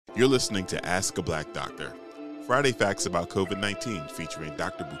You're listening to Ask a Black Doctor, Friday Facts about COVID-19 featuring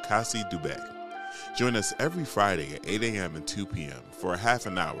Dr. Bukasi Dube. Join us every Friday at 8 a.m. and 2 p.m. for a half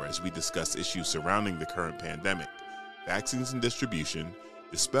an hour as we discuss issues surrounding the current pandemic, vaccines and distribution,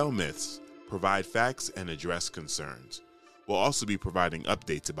 dispel myths, provide facts, and address concerns. We'll also be providing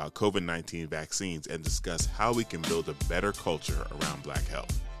updates about COVID-19 vaccines and discuss how we can build a better culture around Black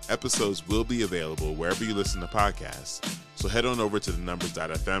health. Episodes will be available wherever you listen to podcasts, so head on over to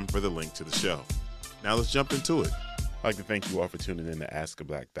thenumbers.fm for the link to the show. Now let's jump into it. I'd like to thank you all for tuning in to Ask a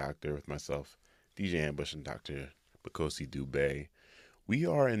Black Doctor with myself, DJ Ambush, and Dr. Bukasi Dube. We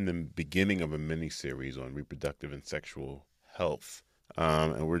are in the beginning of a mini-series on reproductive and sexual health,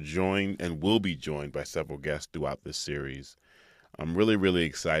 and we're joined and will be joined by several guests throughout this series. I'm really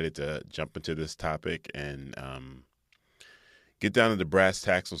excited to jump into this topic and get down to the brass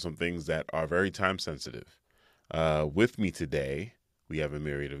tacks on some things that are very time sensitive. With me today, we have a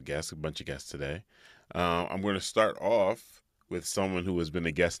myriad of guests, a bunch of guests today. I'm going to start off with someone who has been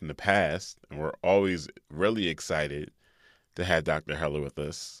a guest in the past, and we're always really excited to have Dr. Heller with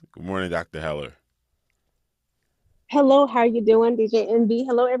us. Good morning, Dr. Heller. Hello, how are you doing, DJ NB?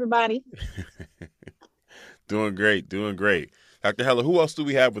 Hello, everybody. Doing great. Dr. Heller, who else do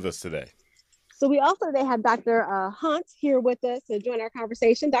we have with us today? So we also today have Dr. Hunte here with us to join our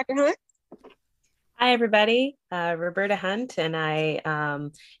conversation. Dr. Hunte? Hi, everybody. Roberta Hunte, and I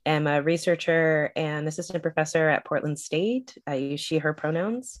am a researcher and assistant professor at Portland State. I use she, her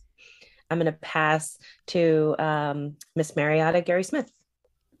pronouns. I'm going to pass to Miss Mariotta Gary Smith.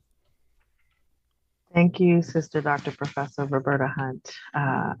 Thank you, Sister Dr. Professor Roberta Hunte.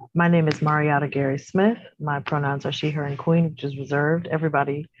 My name is Mariotta Gary Smith. My pronouns are she, her, and queen, which is reserved.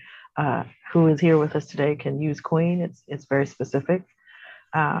 Everybody who is here with us today can use queen. It's very specific.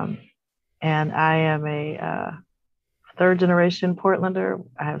 And I am a third generation Portlander.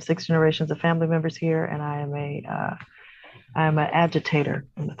 I have 6 generations of family members here, and I am an agitator.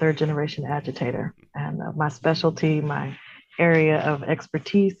 I'm a third generation agitator. And my specialty, my area of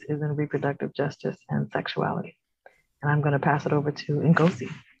expertise is in reproductive justice and sexuality. And I'm going to pass it over to Ngozi.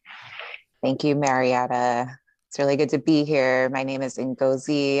 Thank you, Mariotta. It's really good to be here. My name is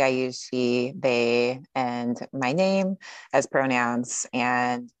Ngozi. I use she, they, and my name as pronouns.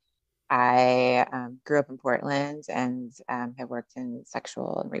 And I grew up in Portland and have worked in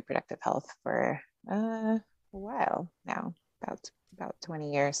sexual and reproductive health for a while now, about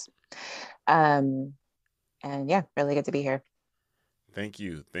 20 years. And yeah, really good to be here. Thank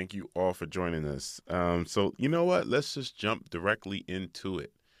you all for joining us. So you know what? Let's just jump directly into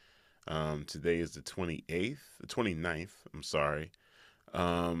it. Today is the 29th. I'm sorry.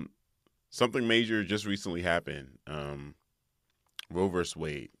 Something major just recently happened. Roe vs.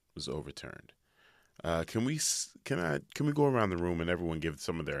 Wade was overturned. Can we go around the room and everyone give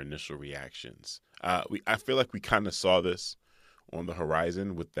some of their initial reactions? I feel like we kind of saw this on the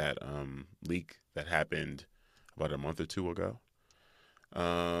horizon with that leak that happened about a month or two ago.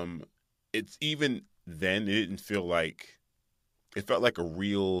 It's even then, it didn't feel like, it felt like a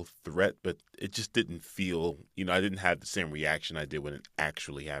real threat, but it just didn't feel, I didn't have the same reaction I did when it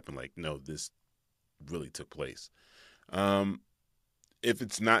actually happened. Like, no, this really took place. If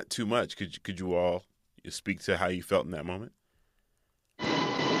it's not too much, could you all speak to how you felt in that moment? So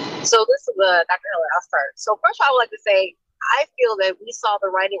this is Dr. Heller, I'll start. So first I would like to say, I feel that we saw the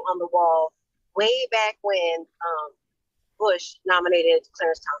writing on the wall way back when Bush nominated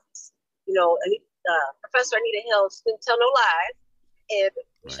Clarence Thomas. Professor Anita Hill didn't tell no lies, and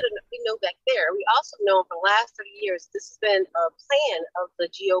we know back there. We also know for the last 30 years, this has been a plan of the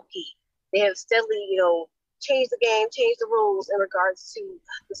GOP. They have steadily, changed the game, changed the rules in regards to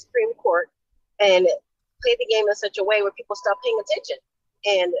the Supreme Court, and played the game in such a way where people stop paying attention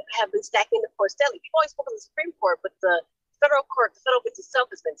and have been stacking the court steadily. People always spoke of the Supreme Court, but the federal court, the federal bench itself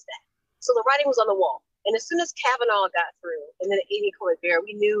has been stacked. So the writing was on the wall. And as soon as Kavanaugh got through, and then Amy Coney Barrett,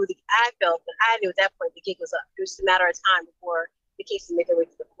 I knew at that point the gig was up. It was just a matter of time before the cases made their way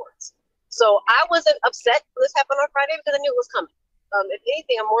to the courts. So I wasn't upset when this happened on Friday because I knew it was coming. If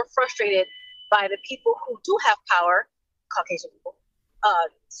anything, I'm more frustrated by the people who do have power, Caucasian people,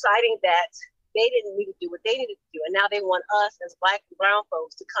 deciding that they didn't need to do what they needed to do. And now they want us as Black and brown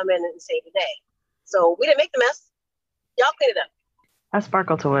folks to come in and save the day. So we didn't make the mess. Y'all clean it up. I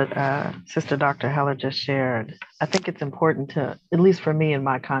sparkle to what Sister Dr. Heller just shared. I think it's important to, at least for me in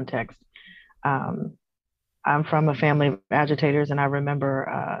my context, I'm from a family of agitators, and I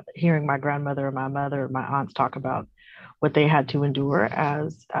remember hearing my grandmother and my mother and my aunts talk about what they had to endure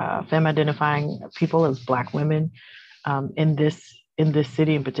as femme-identifying people, as Black women in this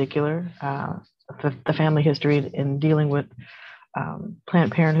city in particular. The family history in dealing with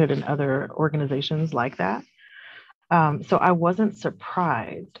Planned Parenthood and other organizations like that. So I wasn't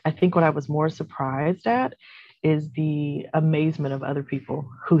surprised. I think what I was more surprised at is the amazement of other people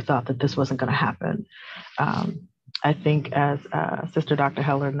who thought that this wasn't going to happen. I think, as Sister Dr.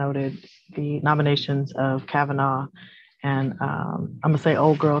 Heller noted, the nominations of Kavanaugh and I'm going to say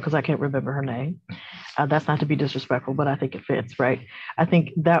old girl because I can't remember her name. That's not to be disrespectful, but I think it fits, right? I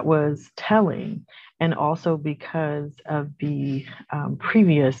think that was telling. And also because of the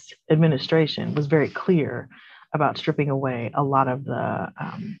previous administration was very clear about stripping away a lot of the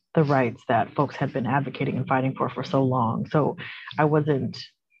rights that folks had been advocating and fighting for so long. So I was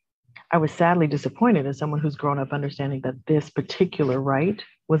sadly disappointed as someone who's grown up understanding that this particular right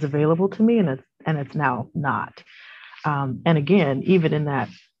was available to me, and it's now not. And again, even in that,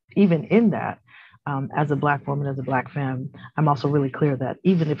 as a Black woman, as a Black femme, I'm also really clear that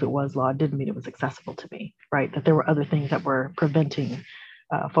even if it was law, it didn't mean it was accessible to me, right? That there were other things that were preventing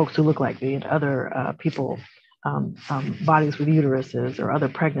folks who look like me and other people, bodies with uteruses or other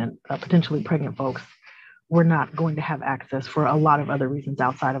potentially pregnant folks, were not going to have access for a lot of other reasons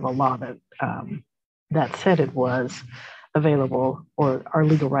outside of a law that said it was available or our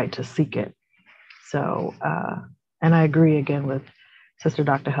legal right to seek it. So, and I agree again with Sister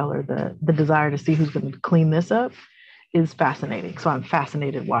Dr. Heller, the desire to see who's going to clean this up is fascinating. So I'm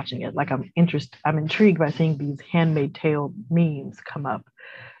fascinated watching it. Like I'm intrigued by seeing these Handmaid's Tale memes come up,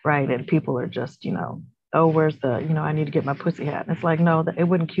 right? And people are just, oh, where's the, I need to get my pussy hat. And it's like, no, it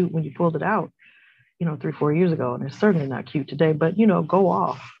wasn't cute when you pulled it out, 3-4 years ago. And it's certainly not cute today, but, go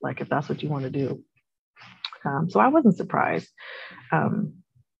off, like if that's what you want to do. So I wasn't surprised.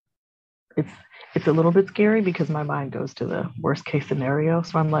 It's a little bit scary because my mind goes to the worst case scenario.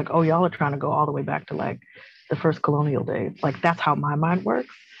 So I'm like, oh, y'all are trying to go all the way back to like the first colonial days. Like that's how my mind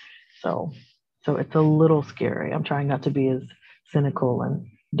works. So it's a little scary. I'm trying not to be as cynical and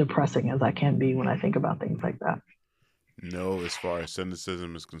depressing as I can be when I think about things like that. No, as far as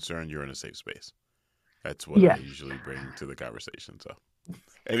cynicism is concerned, you're in a safe space. That's what I usually bring to the conversation. So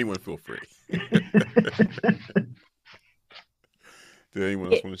anyone feel free. Did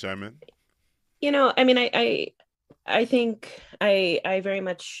anyone else want to chime in? I think I very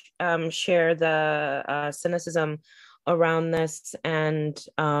much share the cynicism around this, and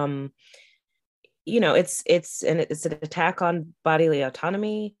it's an attack on bodily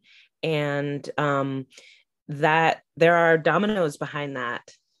autonomy, and that there are dominoes behind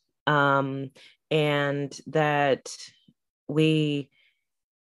that, and that we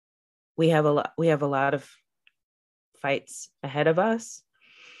have a lot of fights ahead of us.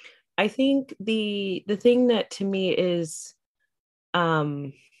 I think the thing that to me is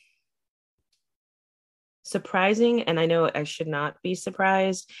surprising, and I know I should not be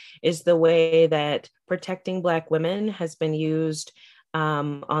surprised, is the way that protecting Black women has been used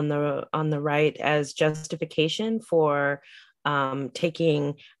on the right as justification for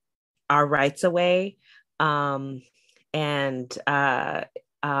taking our rights away. I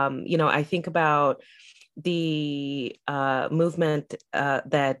think about the movement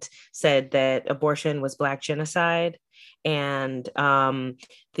that said that abortion was Black genocide, and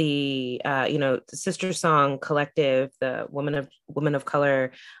the Sister Song Collective, the women of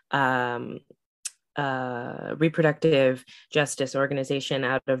color reproductive justice organization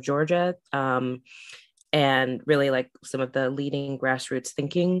out of Georgia, and really like some of the leading grassroots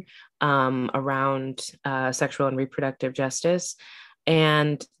thinking around sexual and reproductive justice.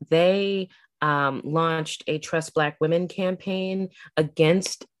 And they launched a Trust Black Women campaign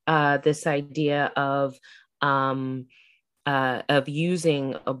against this idea of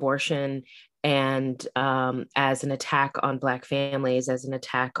using abortion and as an attack on Black families, as an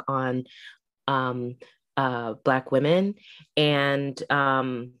attack on Black women. And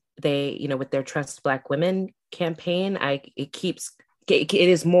they, with their Trust Black Women campaign, it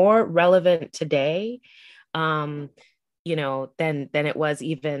is more relevant today, than it was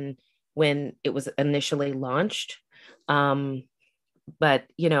even when it was initially launched. But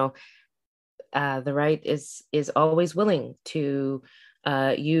the right is always willing to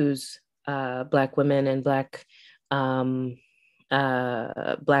use Black women and Black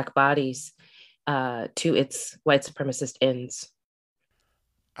bodies to its white supremacist ends.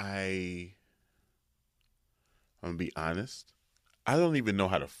 I'm gonna be honest, I don't even know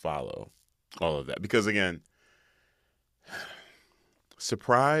how to follow all of that, because again,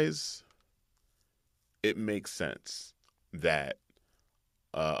 surprise, it makes sense that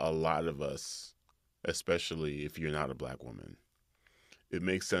a lot of us, especially if you're not a Black woman, it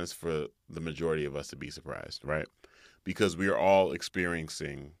makes sense for the majority of us to be surprised, right? Because we are all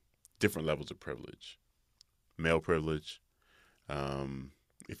experiencing different levels of privilege. Male privilege,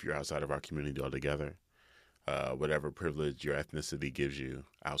 if you're outside of our community altogether, whatever privilege your ethnicity gives you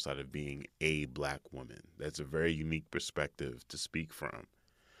outside of being a Black woman. That's a very unique perspective to speak from.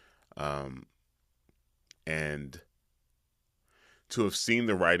 And to have seen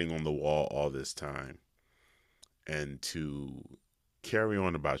the writing on the wall all this time and to carry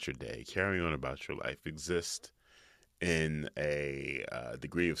on about your day, carry on about your life, exist in a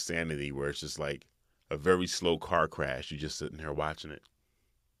degree of sanity where it's just like a very slow car crash. You're just sitting there watching it.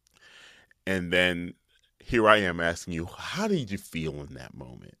 And then here I am asking you, how did you feel in that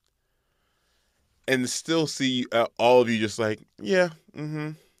moment? And still see all of you just like, yeah,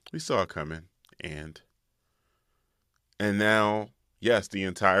 we saw it coming. And now, yes, the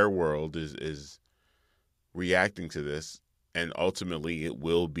entire world is reacting to this, and ultimately it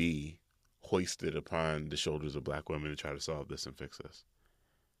will be hoisted upon the shoulders of Black women to try to solve this and fix this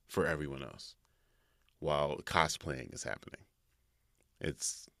for everyone else while cosplaying is happening.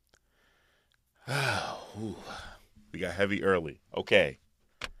 It's, we got heavy early. Okay.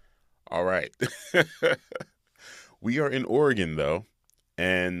 All right. We are in Oregon, though,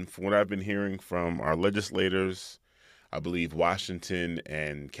 and from what I've been hearing from our legislators, I believe Washington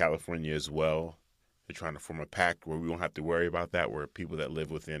and California as well, they're trying to form a pact where we won't have to worry about that, where people that live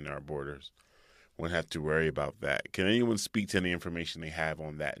within our borders won't have to worry about that. Can anyone speak to any information they have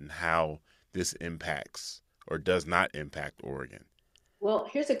on that and how this impacts or does not impact Oregon? Well,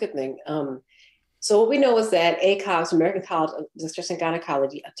 here's a good thing. So what we know is that ACOG's, American College of Obstetrics and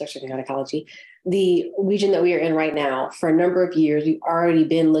Gynecology, the region that we are in right now, for a number of years, we've already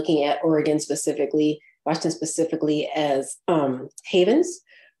been looking at Oregon specifically, Washington specifically, as havens,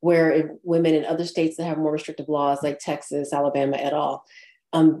 where women in other states that have more restrictive laws like Texas, Alabama, et al.,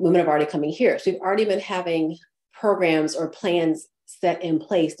 women have already coming here. So we've already been having programs or plans set in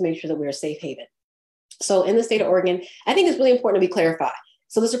place to make sure that we're a safe haven. So in the state of Oregon, I think it's really important to be clarified.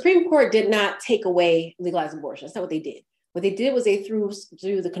 So the Supreme Court did not take away legalized abortion. That's not what they did. What they did was they threw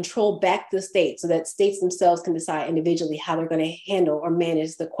the control back to the states so that states themselves can decide individually how they're going to handle or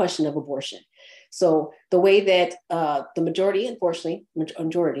manage the question of abortion. So the way that the majority of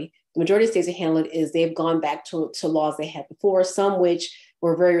states have handled it is they've gone back to laws they had before, some which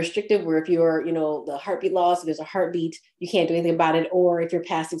were very restrictive, where if you're, the heartbeat laws, if there's a heartbeat, you can't do anything about it, or if you're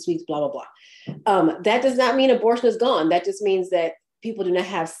past 6 weeks, blah, blah, blah. That does not mean abortion is gone. That just means that people do not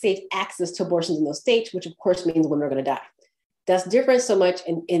have safe access to abortions in those states, which of course means women are going to die. That's different so much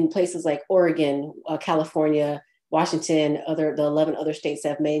in places like Oregon, California, Washington, the 11 other states that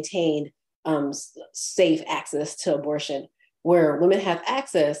have maintained safe access to abortion, where women have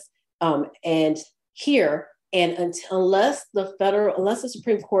access. And here, unless the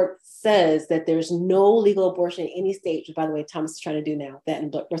Supreme Court says that there's no legal abortion in any state, which by the way, Thomas is trying to do now, that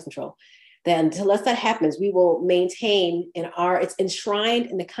and birth control, then unless that happens, we will maintain it's enshrined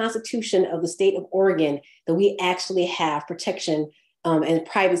in the Constitution of the state of Oregon that we actually have protection and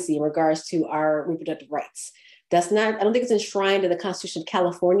privacy in regards to our reproductive rights. I don't think it's enshrined in the Constitution of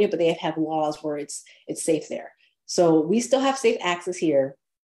California, but they have laws where it's safe there. So we still have safe access here.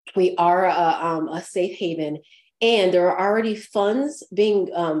 We are a safe haven, and there are already funds being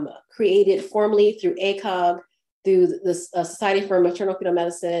created formally through ACOG, through the Society for Maternal Fetal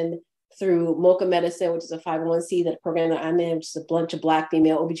Medicine, through MOCA Medicine, which is a 501c that program that I'm in, which is a bunch of Black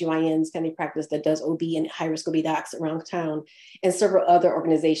female OBGYNs, family practice that does OB and high-risk OB docs around town, and several other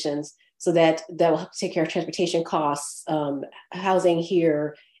organizations, so that will help take care of transportation costs, housing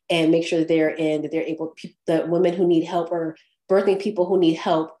here, and make sure that they're able, the women who need help or birthing people who need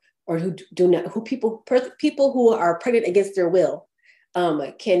help, or people who are pregnant against their will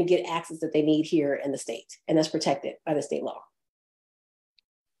can get access that they need here in the state, and that's protected by the state law.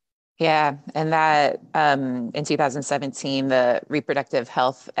 Yeah, and that in 2017, the Reproductive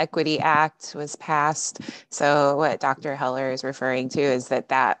Health Equity Act was passed. So what Dr. Heller is referring to is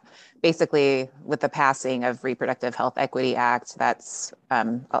that basically with the passing of Reproductive Health Equity Act, that's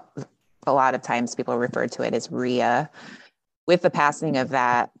a lot of times people refer to it as RHEA. With the passing of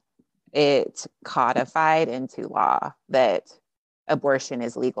that, it codified into law that abortion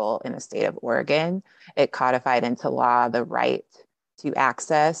is legal in the state of Oregon. It codified into law the right to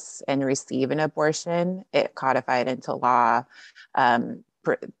access and receive an abortion. It codified into law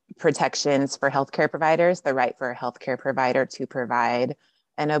protections for healthcare providers, the right for a healthcare provider to provide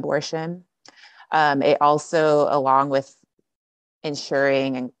an abortion. It also, along with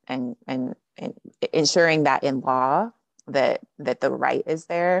ensuring and ensuring that in law that the right is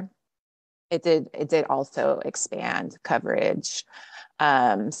there, it did also expand coverage.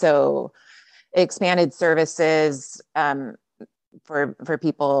 So it expanded services for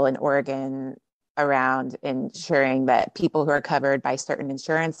people in Oregon around ensuring that people who are covered by certain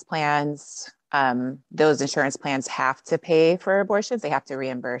insurance plans, those insurance plans have to pay for abortions. They have to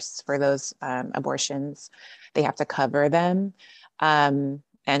reimburse for those abortions. They have to cover them. And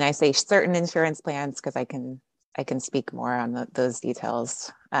I say certain insurance plans because I can speak more on those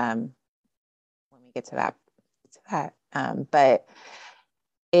details when we get to that. But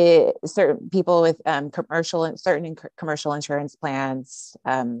certain people with certain commercial insurance plans,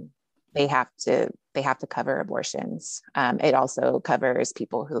 they have to cover abortions. It also covers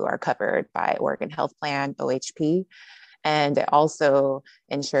people who are covered by Oregon Health Plan, OHP. And it also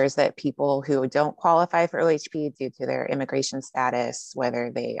ensures that people who don't qualify for OHP due to their immigration status, whether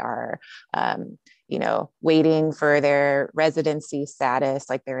they are, waiting for their residency status,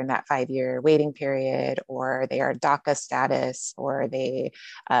 like they're in that 5-year waiting period, or they are DACA status, or they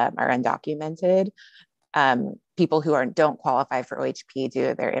are undocumented. People who don't qualify for OHP due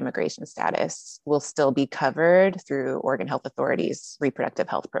to their immigration status will still be covered through Oregon Health Authority's reproductive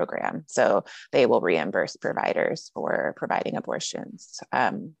health program. So they will reimburse providers for providing abortions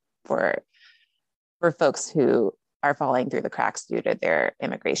for folks who are falling through the cracks due to their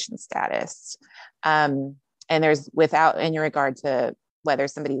immigration status. And there's in regard to whether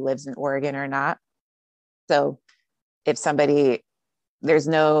somebody lives in Oregon or not. So if somebody, there's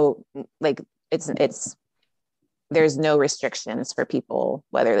no restrictions for people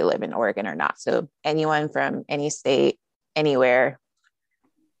whether they live in Oregon or not. So anyone from any state, anywhere,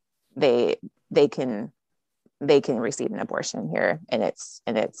 they can receive an abortion here, and it's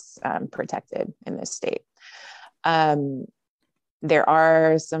protected in this state. There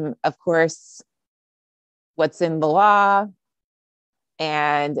are some, of course, what's in the law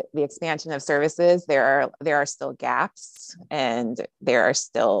and the expansion of services. There are still gaps, and there are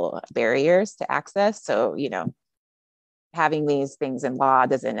still barriers to access. So, having these things in law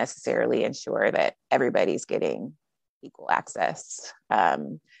doesn't necessarily ensure that everybody's getting equal access,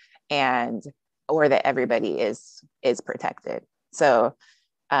 or that everybody is protected. So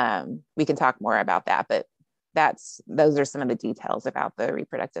we can talk more about that, but those are some of the details about the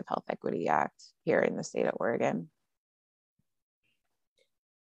Reproductive Health Equity Act here in the state of Oregon.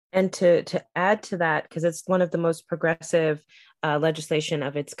 And to add to that, because it's one of the most progressive legislation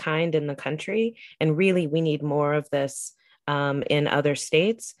of its kind in the country, and really we need more of this in other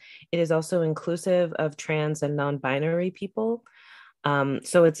states. It is also inclusive of trans and non-binary people.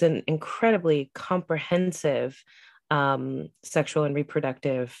 So it's an incredibly comprehensive sexual and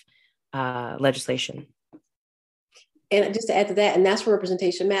reproductive legislation. And just to add to that, and that's where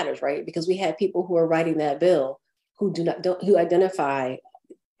representation matters, right? Because we had people who are writing that bill who who identify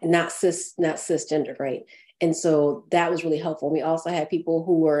not cisgender, right? And so that was really helpful. We also had people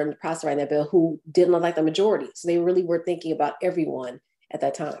who were in the process of writing that bill who didn't look like the majority. So they really were thinking about everyone at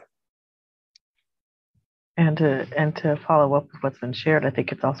that time. And to follow up with what's been shared, I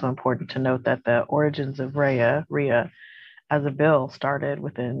think it's also important to note that the origins of REA as a bill started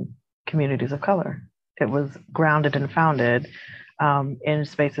within communities of color. It was grounded and founded in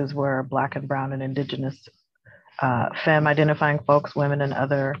spaces where Black and Brown and Indigenous femme identifying folks, women, and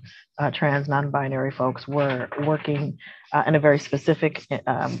other trans non-binary folks were working in a very specific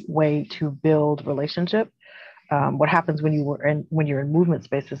way to build relationship. What happens when you're in movement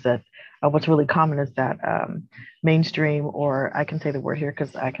spaces that what's really common is that mainstream, or I can say the word here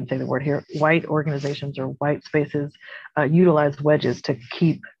because I can say the word here, white organizations or white spaces utilize wedges to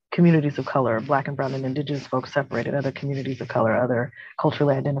keep communities of color, Black and Brown and Indigenous folks separated, other communities of color, other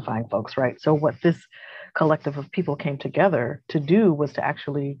culturally identifying folks, right? So what this collective of people came together to do was to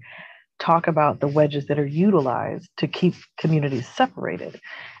actually talk about the wedges that are utilized to keep communities separated.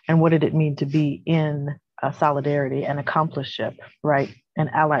 And what did it mean to be in solidarity and accompliceship, right? And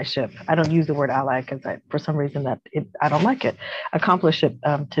allyship. I don't use the word ally because for some reason I don't like it.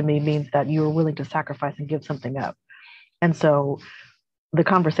 Accompliceship to me means that you are willing to sacrifice and give something up. And so the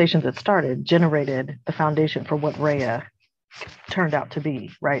conversations that started generated the foundation for what REA turned out to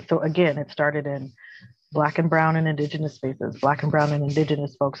be, right? So again, it started in Black and Brown and Indigenous spaces, Black and Brown and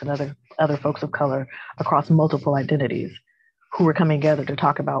Indigenous folks and other folks of color across multiple identities who were coming together to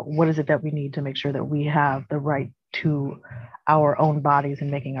talk about what is it that we need to make sure that we have the right to our own bodies and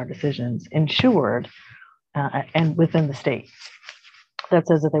making our decisions ensured and within the state that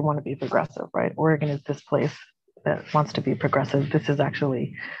says that they want to be progressive, right? Oregon is this place that wants to be progressive. This is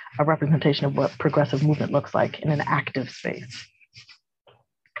actually a representation of what progressive movement looks like in an active space.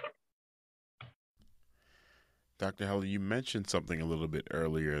 Dr. Heller, you mentioned something a little bit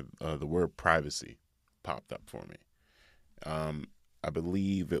earlier. The word privacy popped up for me. I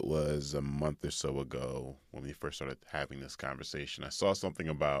believe it was a month or so ago when we first started having this conversation. I saw something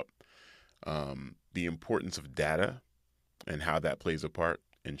about the importance of data and how that plays a part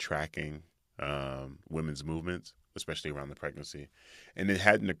in tracking women's movements, especially around the pregnancy. And it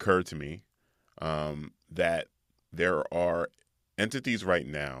hadn't occurred to me that there are entities right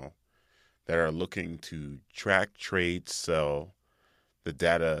now that are looking to track, trade, sell the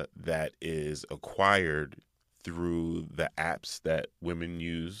data that is acquired through the apps that women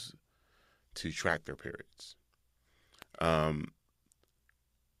use to track their periods.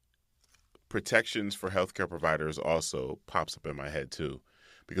 Protections for healthcare providers also pops up in my head too,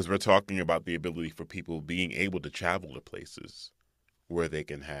 because we're talking about the ability for people being able to travel to places where they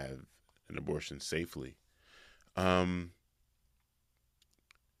can have an abortion safely.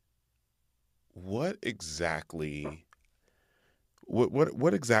 What exactly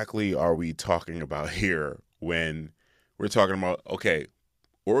are we talking about here when we're talking about, okay,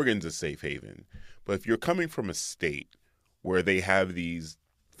 Oregon's a safe haven, but if you're coming from a state where they have these,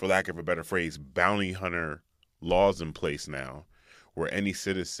 for lack of a better phrase, bounty hunter laws in place now, where any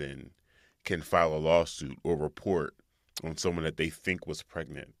citizen can file a lawsuit or report on someone that they think was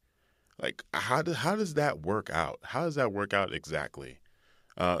pregnant, like how does that work out? How does that work out exactly?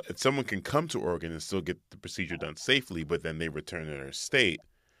 If someone can come to Oregon and still get the procedure done safely, but then they return to their state,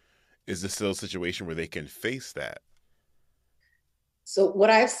 is this still a situation where they can face that? So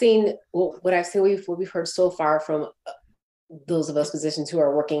what we've heard so far from those of us physicians who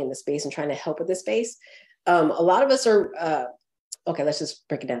are working in the space and trying to help with this space, a lot of us are, okay, let's just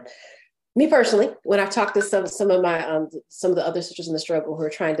break it down. Me personally, when I've talked to some of the other sisters in the struggle who are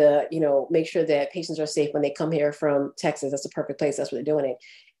trying to, make sure that patients are safe when they come here from Texas, that's the perfect place, that's what they're doing it,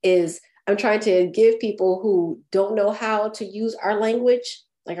 is I'm trying to give people who don't know how to use our language,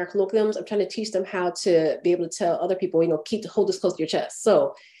 like our colloquiums, I'm trying to teach them how to be able to tell other people, hold this close to your chest.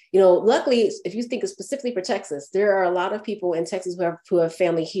 So, luckily, if you think specifically for Texas, there are a lot of people in Texas who have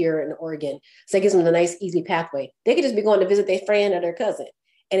family here in Oregon. So it gives them a nice, easy pathway. They could just be going to visit their friend or their cousin.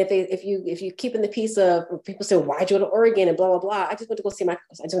 And if you keep in the piece of people say, why'd you go to Oregon and blah, blah, blah. I just went to go see my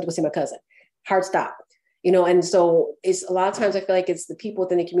cousin. Hard stop. And so it's a lot of times I feel like it's the people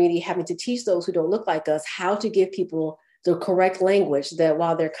within the community having to teach those who don't look like us how to give people the correct language, that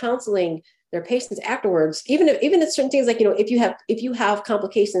while they're counseling their patients afterwards, even if certain things like, if you have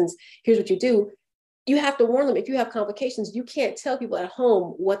complications, here's what you do. You have to warn them. If you have complications, you can't tell people at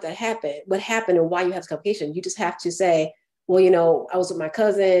home what happened and why you have this complication. You just have to say, well, I was with my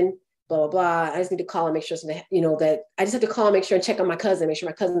cousin, blah, blah, blah. I just need to call and make sure that I just have to call and make sure and check on my cousin, make sure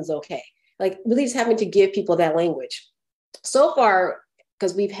my cousin's okay. Like really just having to give people that language. So far,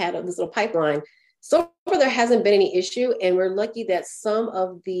 because we've had this little pipeline, so far there hasn't been any issue. And we're lucky that some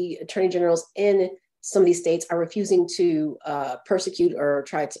of the attorney generals in some of these states are refusing to persecute or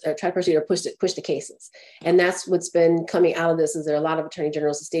try to persecute or push the cases. And that's what's been coming out of this, is there are a lot of attorney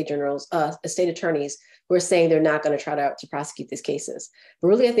generals, state attorneys who are saying they're not going to try to prosecute these cases. But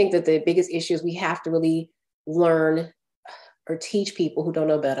really, I think that the biggest issue is we have to really learn or teach people who don't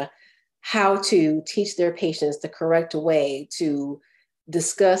know better how to teach their patients the correct way to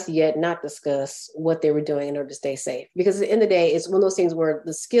discuss yet not discuss what they were doing in order to stay safe. Because at the end of the day, it's one of those things where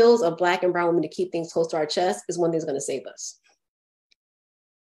the skills of Black and brown women to keep things close to our chest is one thing that's going to save us.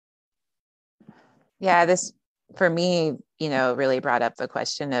 Yeah, this for me, really brought up the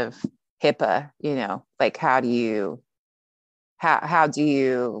question of HIPAA, like how do you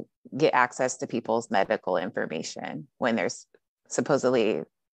get access to people's medical information when there's supposedly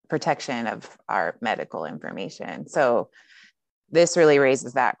protection of our medical information? So this really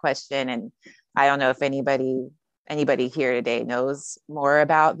raises that question. And I don't know if anybody here today knows more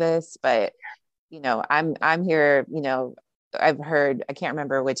about this, but, I'm here, I've heard, I can't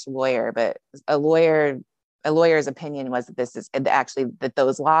remember which lawyer, but a lawyer's opinion was that this is actually that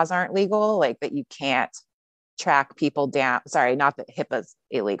those laws aren't legal, like that you can't track people down. Sorry, not that HIPAA's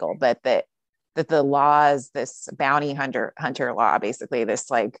illegal, but that the laws, this bounty hunter law, basically this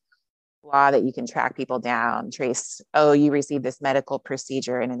like law that you can track people down, trace, you received this medical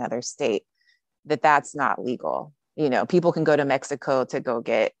procedure in another state, that's not legal. People can go to Mexico to go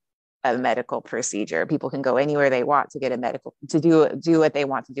get a medical procedure. People can go anywhere they want to get to do what they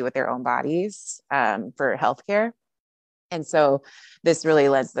want to do with their own bodies for healthcare. And so this really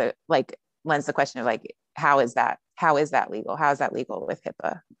lends the question of like, how is that legal? How is that legal with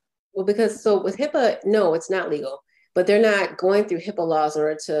HIPAA? Well, because with HIPAA, no, it's not legal. But they're not going through HIPAA laws in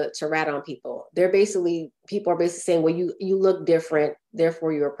order to rat on people. People are basically saying, well, you look different,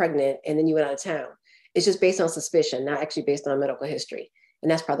 therefore you were pregnant, and then you went out of town. It's just based on suspicion, not actually based on medical history. And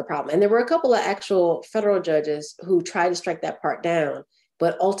that's part of the problem. And there were a couple of actual federal judges who tried to strike that part down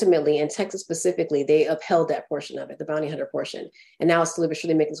But ultimately, in Texas specifically, they upheld that portion of it, the bounty hunter portion. And now it's slowly but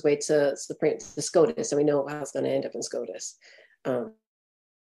surely making its way to SCOTUS, and we know how it's going to end up in SCOTUS. But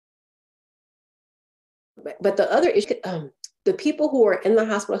the other issue, the people who are in the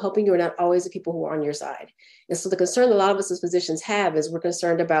hospital helping you are not always the people who are on your side. And so the concern a lot of us as physicians have is we're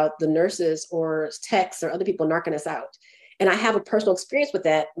concerned about the nurses or techs or other people knocking us out. And I have a personal experience with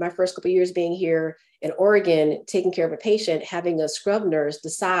that. My first couple of years being here in Oregon, taking care of a patient, having a scrub nurse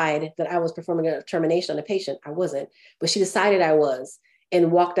decide that I was performing a termination on a patient. I wasn't, but she decided I was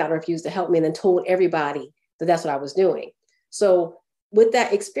and walked out and refused to help me and then told everybody that that's what I was doing. So with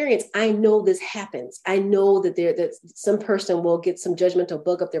that experience, I know this happens. I know that some person will get some judgmental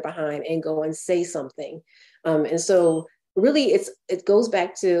bug up their behind and go and say something. And so really it goes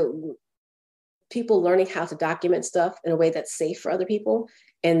back to people learning how to document stuff in a way that's safe for other people.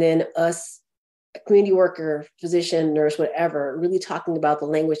 And then us, community worker, physician, nurse, whatever, really talking about the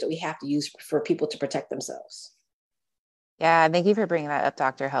language that we have to use for people to protect themselves. Yeah, thank you for bringing that up,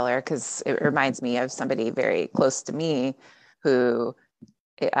 Dr. Heller, because it reminds me of somebody very close to me who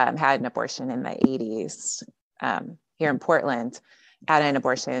had an abortion in the 80s here in Portland at an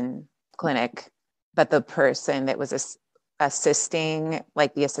abortion clinic. But the person that was assisting,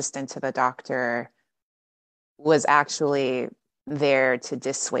 like the assistant to the doctor, was actually there to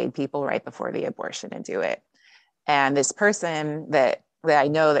dissuade people right before the abortion and do it. And this person that I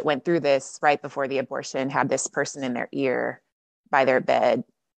know that went through this right before the abortion had this person in their ear by their bed,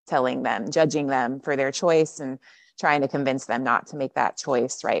 telling them, judging them for their choice and trying to convince them not to make that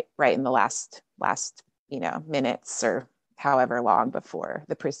choice right in the last minutes or however long before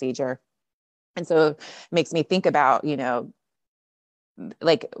the procedure. And so it makes me think about,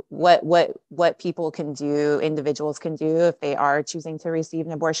 like what people can do, individuals can do if they are choosing to receive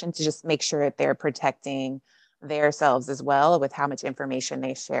an abortion, to just make sure that they're protecting themselves as well with how much information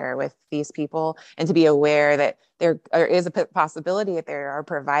they share with these people, and to be aware that there is a possibility that there are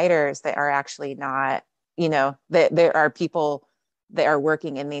providers that are actually not, that there are people that are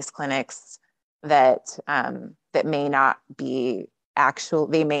working in these clinics that may not be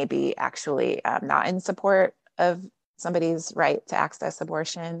they may be actually not in support of somebody's right to access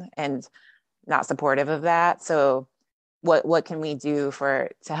abortion and not supportive of that. So what can we do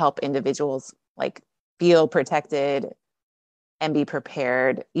to help individuals like feel protected and be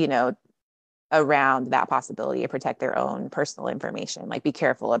prepared, around that possibility to protect their own personal information? Like, be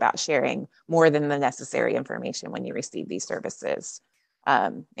careful about sharing more than the necessary information when you receive these services,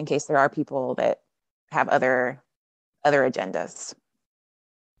 in case there are people that have other agendas.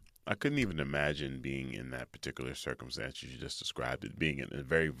 I couldn't even imagine being in that particular circumstance you just described, it being in a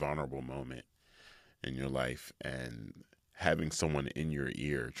very vulnerable moment in your life and having someone in your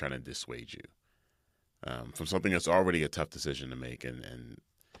ear trying to dissuade you from something that's already a tough decision to make. And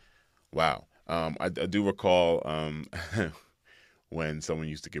wow. I do recall when someone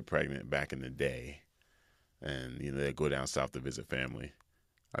used to get pregnant back in the day and, they'd go down south to visit family.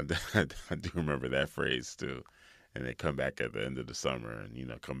 I do remember that phrase too. And they come back at the end of the summer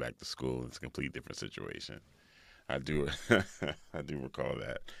and, come back to school. It's a complete different situation. I do recall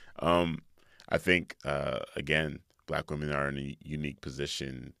that. I think, again, Black women are in a unique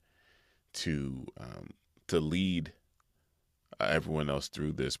position to lead everyone else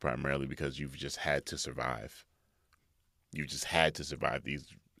through this, primarily because you've just had to survive. You've just had to survive these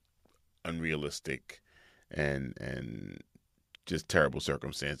unrealistic and just terrible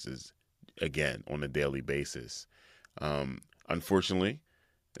circumstances, again, on a daily basis. Unfortunately,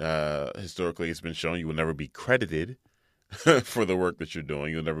 historically, it's been shown you will never be credited for the work that you're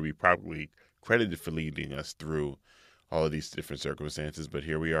doing. You'll never be properly credited for leading us through all of these different circumstances. But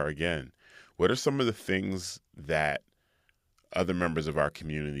here we are again. What are some of the things that other members of our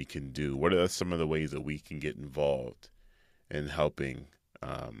community can do? What are some of the ways that we can get involved in helping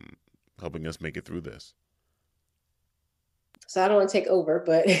us make it through this? So I don't want to take over,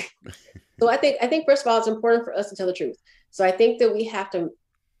 but so I think first of all, it's important for us to tell the truth. So I think that we have to,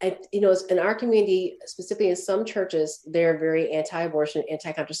 in our community, specifically in some churches, they're very anti-abortion,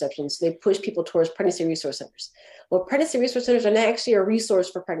 anti-contraception. So they push people towards pregnancy resource centers. Well, pregnancy resource centers are not actually a resource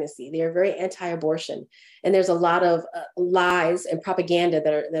for pregnancy. They are very anti-abortion. And there's a lot of lies and propaganda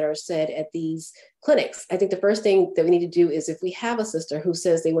that are said at these clinics. I think the first thing that we need to do is, if we have a sister who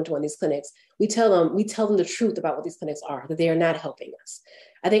says they went to one of these clinics, we tell them the truth about what these clinics are, that they are not helping us.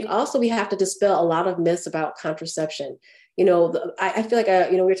 I think also we have to dispel a lot of myths about contraception. I feel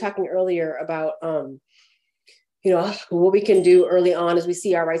like, we were talking earlier about, what we can do early on as we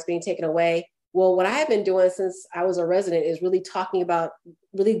see our rights being taken away. Well, what I have been doing since I was a resident is really talking about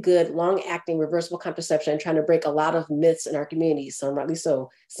really good long-acting reversible contraception and trying to break a lot of myths in our communities, some rightly so,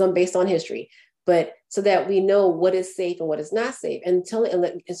 some based on history, but so that we know what is safe and what is not safe, and so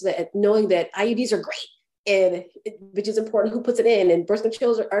that knowing that IUDs are great, and which is important who puts it in, and birth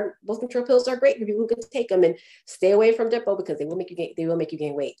control pills are great for people who can take them, and stay away from Depo because they will make you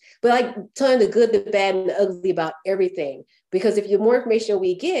gain weight. But like telling the good, the bad, and the ugly about everything, because if the more information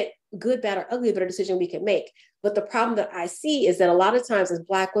we get, good, bad, or ugly, the better decision we can make. But the problem that I see is that a lot of times as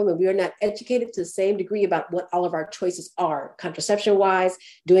Black women, we are not educated to the same degree about what all of our choices are, contraception wise,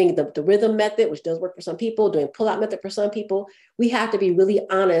 doing the rhythm method, which does work for some people, doing pull-out method for some people. We have to be really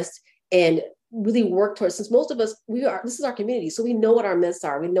honest and really work towards, since most of us, this is our community. So we know what our myths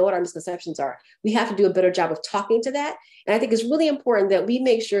are. We know what our misconceptions are. We have to do a better job of talking to that. And I think it's really important that we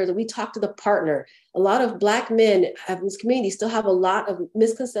make sure that we talk to the partner. A lot of Black men in this community still have a lot of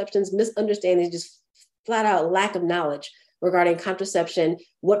misconceptions, misunderstandings, just flat out lack of knowledge regarding contraception,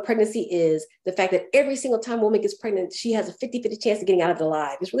 what pregnancy is, the fact that every single time a woman gets pregnant, she has a 50-50 chance of getting out of it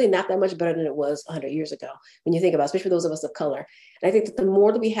alive. It's really not that much better than it was 100 years ago, when you think about it, especially for those of us of color. And I think that the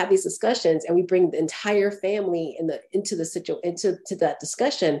more that we have these discussions and we bring the entire family into that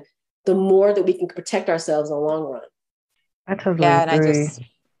discussion, the more that we can protect ourselves in the long run. I totally agree.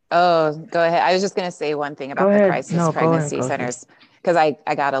 Go ahead. I was just going to say one thing about the crisis pregnancy centers, because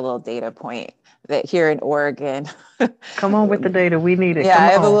I got a little data point that here in Oregon. Come on with the data. We need it. Yeah,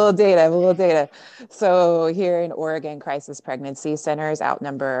 I have a little data. So here in Oregon, crisis pregnancy centers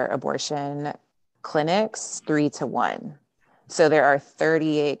outnumber abortion clinics 3-1. So there are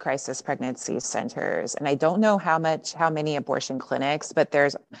 38 crisis pregnancy centers. And I don't know how many abortion clinics, but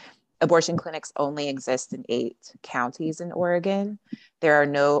abortion clinics only exist in 8 counties in Oregon. There are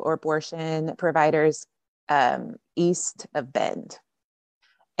no abortion providers east of Bend,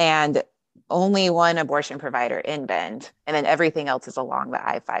 and only one abortion provider in Bend, and then everything else is along the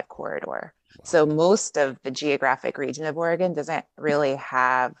I-5 corridor. So most of the geographic region of Oregon doesn't really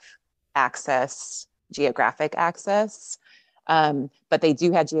have geographic access, but they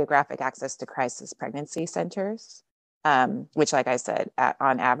do have geographic access to crisis pregnancy centers, which, like I said,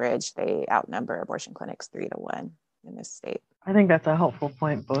 on average, they outnumber abortion clinics 3-1 in this state. I think that's a helpful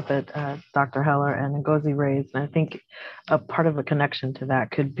point, both that Dr. Heller and Ngozi raised. And I think a part of a connection to that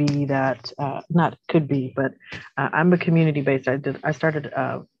could be that, I'm a community-based. I started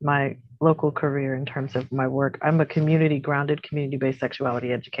my local career in terms of my work. I'm a community-grounded, community-based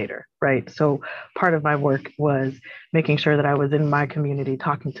sexuality educator, right? So part of my work was making sure that I was in my community,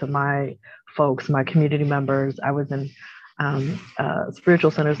 talking to my folks, my community members. I was in spiritual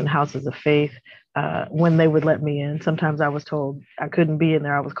centers and houses of faith. When they would let me in, sometimes I was told I couldn't be in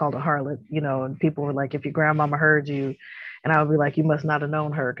there. I was called a harlot, and people were like, if your grandmama heard you, and I would be like, you must not have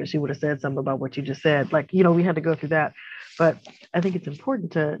known her because she would have said something about what you just said. We had to go through that. But I think it's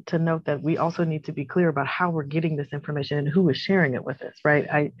important to note that we also need to be clear about how we're getting this information and who is sharing it with us,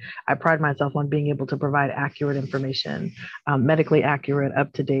 right? I pride myself on being able to provide accurate information, medically accurate,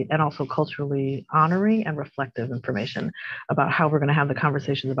 up to date, and also culturally honoring and reflective information about how we're going to have the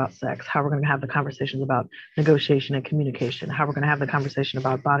conversations about sex, how we're going to have the conversations about negotiation and communication, how we're going to have the conversation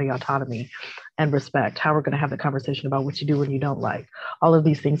about body autonomy and respect, how we're going to have the conversation about what you do when you don't like. All of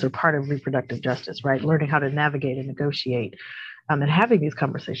these things are part of reproductive justice, right? Learning how to navigate and negotiate and having these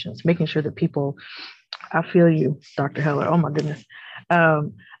conversations, making sure that people, I feel you, Dr. Heller, oh my goodness,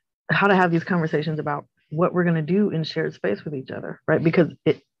 how to have these conversations about what we're going to do in shared space with each other, right? Because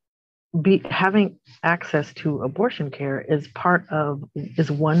having access to abortion care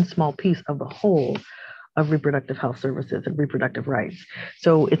is one small piece of the whole of reproductive health services and reproductive rights.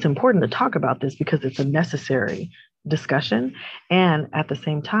 So it's important to talk about this because it's a necessary discussion. And at the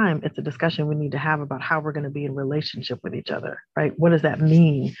same time, it's a discussion we need to have about how we're going to be in relationship with each other, right? What does that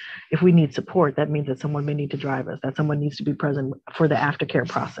mean? If we need support, that means that someone may need to drive us, that someone needs to be present for the aftercare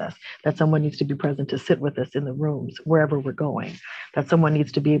process, that someone needs to be present to sit with us in the rooms, wherever we're going, that someone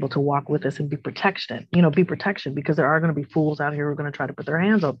needs to be able to walk with us and be protection, because there are going to be fools out here who are going to try to put their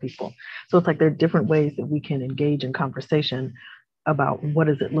hands on people. So it's like there are different ways that we can engage in conversation about what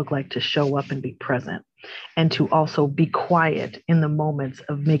does it look like to show up and be present, and to also be quiet in the moments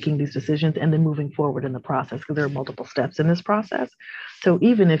of making these decisions and then moving forward in the process, because there are multiple steps in this process. So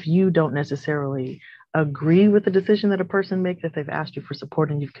even if you don't necessarily agree with the decision that a person makes, if they've asked you for support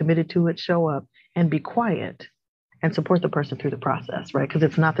and you've committed to it, show up and be quiet and support the person through the process, right? Because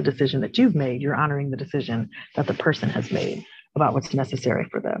it's not the decision that you've made. You're honoring the decision that the person has made about what's necessary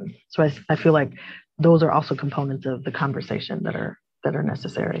for them. So I feel like those are also components of the conversation that are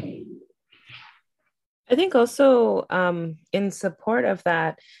necessary. I think also in support of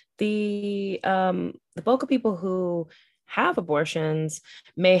that, the bulk of people who have abortions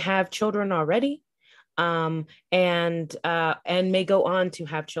may have children already, and may go on to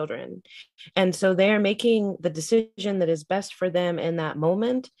have children, and so they're making the decision that is best for them in that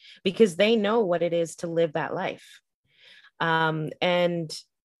moment because they know what it is to live that life. And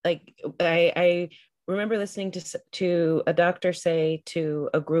like I remember listening to a doctor say to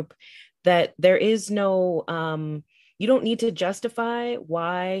a group that there is no you don't need to justify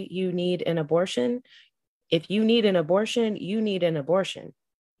why you need an abortion. If you need an abortion, you need an abortion.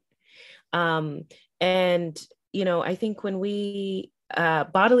 Um, and I think when we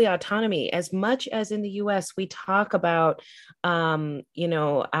bodily autonomy, as much as in the US we talk about our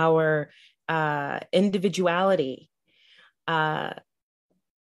individuality uh,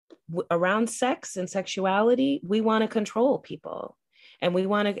 around sex and sexuality, we want to control people, and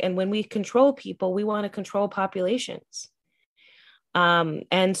when we control people, we want to control populations.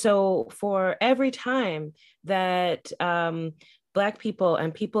 And so for every time that Black people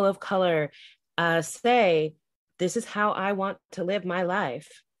and people of color say, this is how I want to live my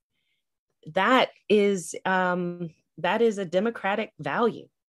life, that is a democratic value,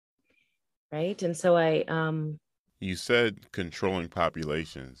 right? And so You said controlling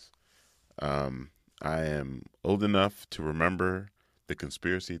populations. I am old enough to remember the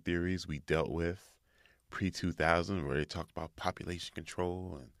conspiracy theories we dealt with pre-2000, where they talked about population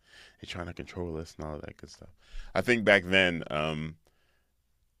control and they're trying to control us and all that good stuff. I think back then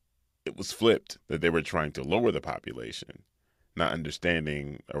it was flipped, that they were trying to lower the population, not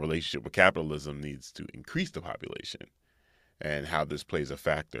understanding a relationship with capitalism needs to increase the population and how this plays a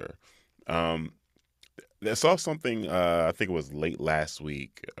factor. I saw something, I think it was late last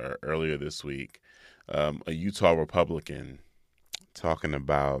week or earlier this week, a Utah Republican talking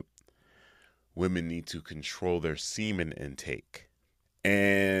about women need to control their semen intake.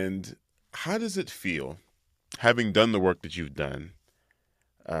 And how does it feel, having done the work that you've done,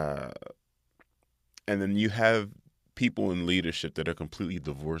 and then you have people in leadership that are completely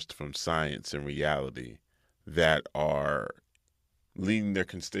divorced from science and reality, that are leading their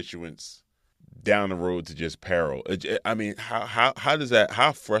constituents down the road to just peril? I mean, how does that?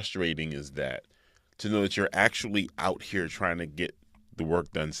 How frustrating is that to know that you're actually out here trying to get the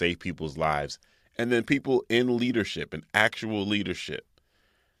work done, save people's lives, and then people in leadership, in actual leadership,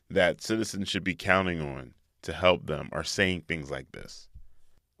 that citizens should be counting on to help them, are saying things like this?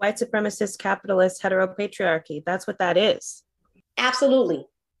 white supremacist, capitalist, heteropatriarchy. That's what that is. Absolutely.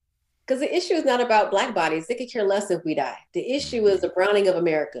 Because the issue is not about Black bodies. They could care less if we die. The issue is the browning of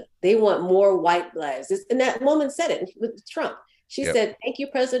America. They want more white lives. And that woman said it with Trump. She said, thank you,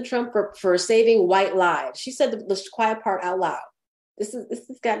 President Trump, for saving white lives. She said the quiet part out loud. This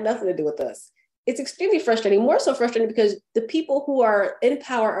has got nothing to do with us. It's extremely frustrating, more so frustrating because the people who are in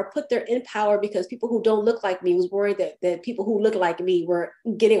power are put there in power because people who don't look like me was worried that people who look like me were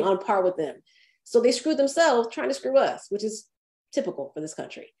getting on par with them. So they screwed themselves trying to screw us, which is typical for this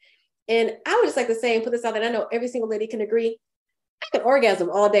country. And I would just like to say and put this out that I know every single lady can agree. I can orgasm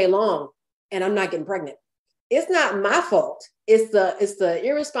all day long and I'm not getting pregnant. It's not my fault. It's the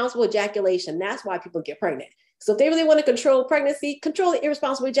irresponsible ejaculation. That's why people get pregnant. So if they really want to control pregnancy, control the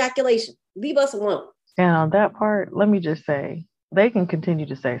irresponsible ejaculation. Leave us alone. And on that part, let me just say, they can continue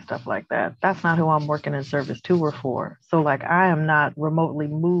to say stuff like that. That's not who I'm working in service to or for. So like, I am not remotely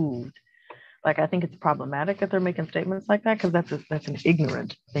moved. Like, I think it's problematic that they're making statements like that because that's an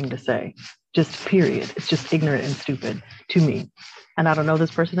ignorant thing to say. Just period. It's just ignorant and stupid to me. And I don't know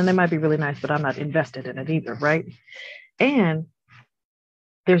this person, and they might be really nice, but I'm not invested in it either, right? And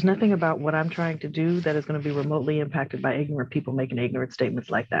there's nothing about what I'm trying to do that is going to be remotely impacted by ignorant people making ignorant statements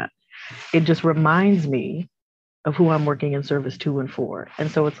like that. It just reminds me of who I'm working in service to and for.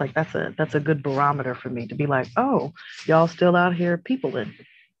 And so it's like, that's a good barometer for me to be like, oh, y'all still out here peopling.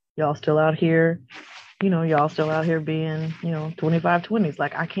 Y'all still out here, y'all still out here being, 25-20s.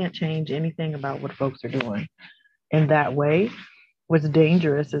 Like, I can't change anything about what folks are doing in that way. What's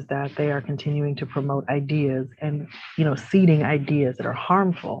dangerous is that they are continuing to promote ideas and, seeding ideas that are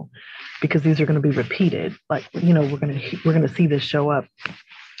harmful because these are going to be repeated. Like, we're going to see this show up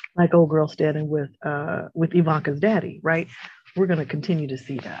like old girl standing with Ivanka's daddy, right? We're going to continue to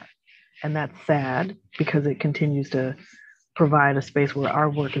see that. And that's sad because it continues to provide a space where our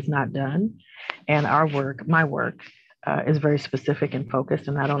work is not done. And my work is very specific and focused,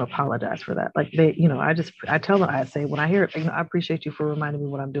 and I don't apologize for that. Like I tell them, I say, when I hear it, I appreciate you for reminding me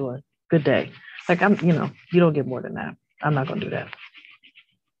what I'm doing. Good day. Like, you don't get more than that. I'm not going to do that.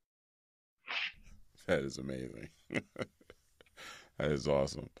 That is amazing. That is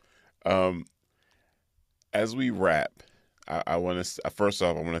awesome. As we wrap, I want to first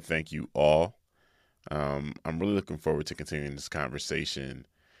off, I want to thank you all. I'm really looking forward to continuing this conversation.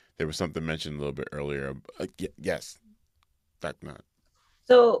 There was something mentioned a little bit earlier. Yes, Dr. Knott.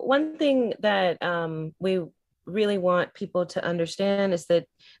 So one thing that we really want people to understand is that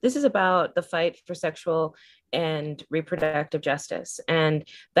this is about the fight for sexual and reproductive justice. And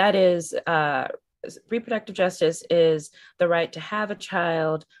that is reproductive justice is the right to have a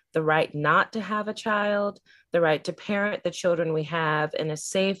child, the right not to have a child, the right to parent the children we have in a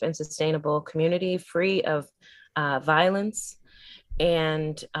safe and sustainable community free of violence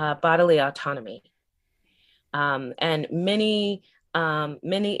and bodily autonomy. And many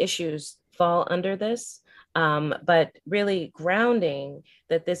issues fall under this, but really grounding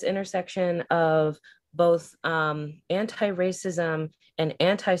that this intersection of both anti-racism and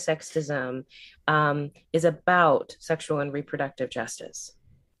anti-sexism is about sexual and reproductive justice.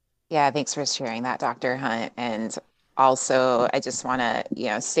 Yeah, thanks for sharing that, Dr. Hunt. And also, I just want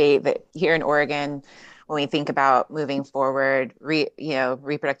to, state that here in Oregon, when we think about moving forward,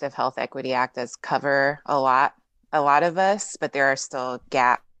 Reproductive Health Equity Act does cover a lot of us, but there are still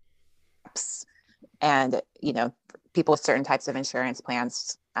gaps. And, people with certain types of insurance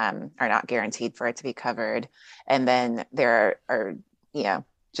plans are not guaranteed for it to be covered. And then there are,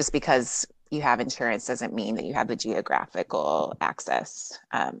 just because you have insurance doesn't mean that you have the geographical access.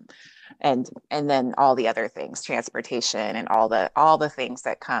 And then all the other things, transportation and all the things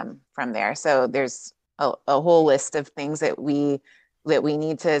that come from there. So there's a whole list of things that we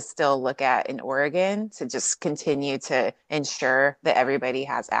need to still look at in Oregon to just continue to ensure that everybody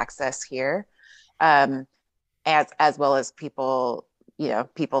has access here, as well as people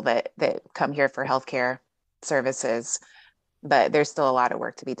that come here for healthcare services. But there's still a lot of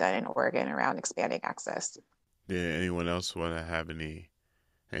work to be done in Oregon around expanding access. Did anyone else want to have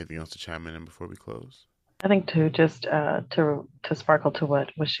anything else to chime in before we close? I think to sparkle to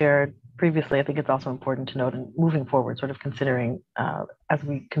what was shared previously, I think it's also important to note, and moving forward, sort of considering as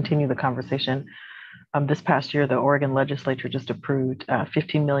we continue the conversation, this past year, the Oregon legislature just approved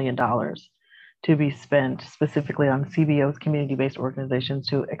 $15 million to be spent specifically on CBOs, community-based organizations,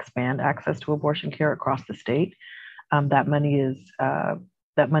 to expand access to abortion care across the state. That money is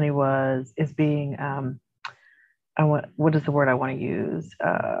being what is the word I want to use?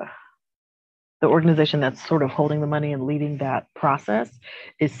 The organization that's sort of holding the money and leading that process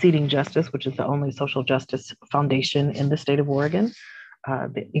is Seeding Justice, which is the only social justice foundation in the state of Oregon.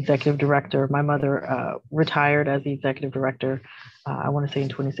 The executive director, my mother retired as the executive director, I want to say in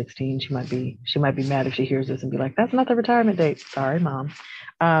 2016. She might be mad if she hears this and be like, that's not the retirement date. Sorry, Mom.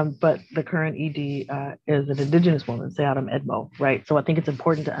 But the current ED is an Indigenous woman, Sayadam Edmo, right? So I think it's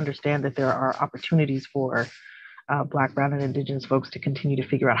important to understand that there are opportunities for Black, Brown, and Indigenous folks to continue to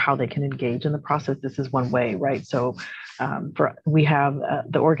figure out how they can engage in the process. This is one way, right? So we have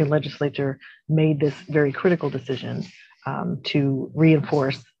the Oregon legislature made this very critical decision to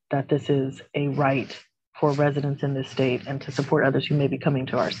reinforce that this is a right for residents in this state and to support others who may be coming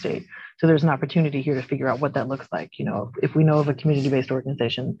to our state. So there's an opportunity here to figure out what that looks like. If we know of a community-based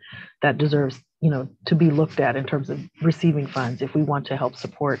organization that deserves, to be looked at in terms of receiving funds, if we want to help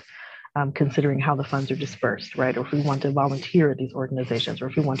support considering how the funds are dispersed, right? Or if we want to volunteer at these organizations, or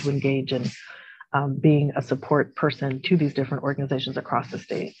if we want to engage in being a support person to these different organizations across the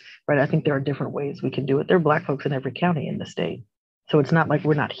state, right? I think there are different ways we can do it. There are Black folks in every county in the state. So it's not like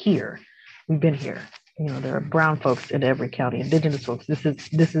we're not here. We've been here. There are Brown folks in every county, Indigenous folks. This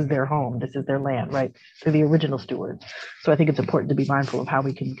is their home. This is their land, right? They're the original stewards. So I think it's important to be mindful of how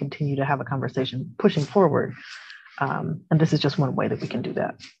we can continue to have a conversation pushing forward. And this is just one way that we can do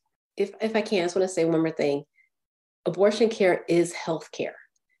that. If I can, I just want to say one more thing. Abortion care is health care.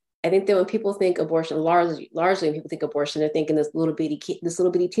 I think that when people think abortion, largely when people think abortion, they're thinking this little bitty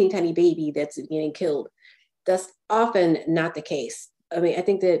teeny tiny baby that's getting killed. That's often not the case. I mean, I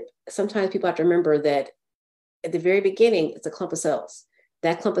think that sometimes people have to remember that at the very beginning, it's a clump of cells.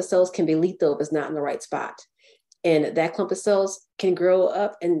 That clump of cells can be lethal if it's not in the right spot. And that clump of cells can grow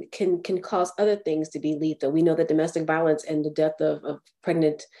up and can cause other things to be lethal. We know that domestic violence and the death of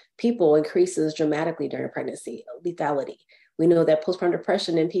pregnant people increases dramatically during pregnancy, lethality. We know that postpartum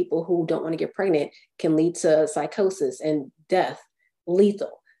depression in people who don't want to get pregnant can lead to psychosis and death,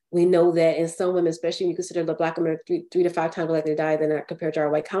 lethal. We know that in some women, especially when you consider the Black women are 3 to 5 times likely to die than are compared to our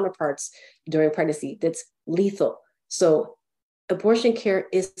white counterparts during pregnancy, that's lethal. So abortion care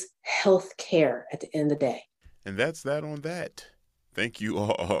is health care at the end of the day. And that's that on that. Thank you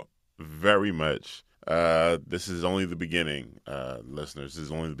all very much. This is only the beginning, listeners. This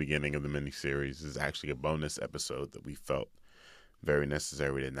is only the beginning of the mini-series. This is actually a bonus episode that we felt very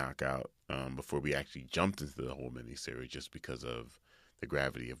necessary to knock out before we actually jumped into the whole miniseries, just because of the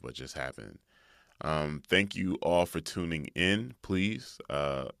gravity of what just happened. Thank you all for tuning in. Please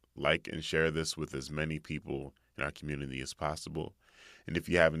like and share this with as many people in our community as possible. And if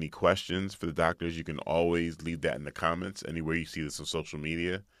you have any questions for the doctors, you can always leave that in the comments anywhere you see this on social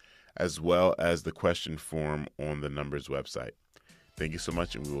media, as well as the question form on the Numbers website. Thank you so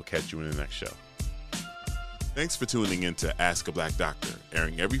much, and we will catch you in the next show. Thanks for tuning in to Ask a Black Doctor,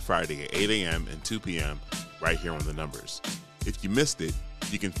 airing every Friday at 8 a.m. and 2 p.m. right here on the Numbers. If you missed it,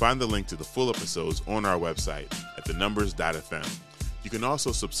 you can find the link to the full episodes on our website at thenumbers.fm. You can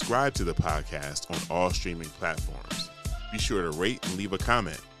also subscribe to the podcast on all streaming platforms. Be sure to rate and leave a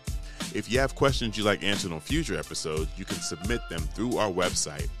comment. If you have questions you'd like answered on future episodes, you can submit them through our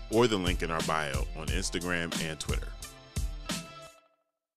website or the link in our bio on Instagram and Twitter.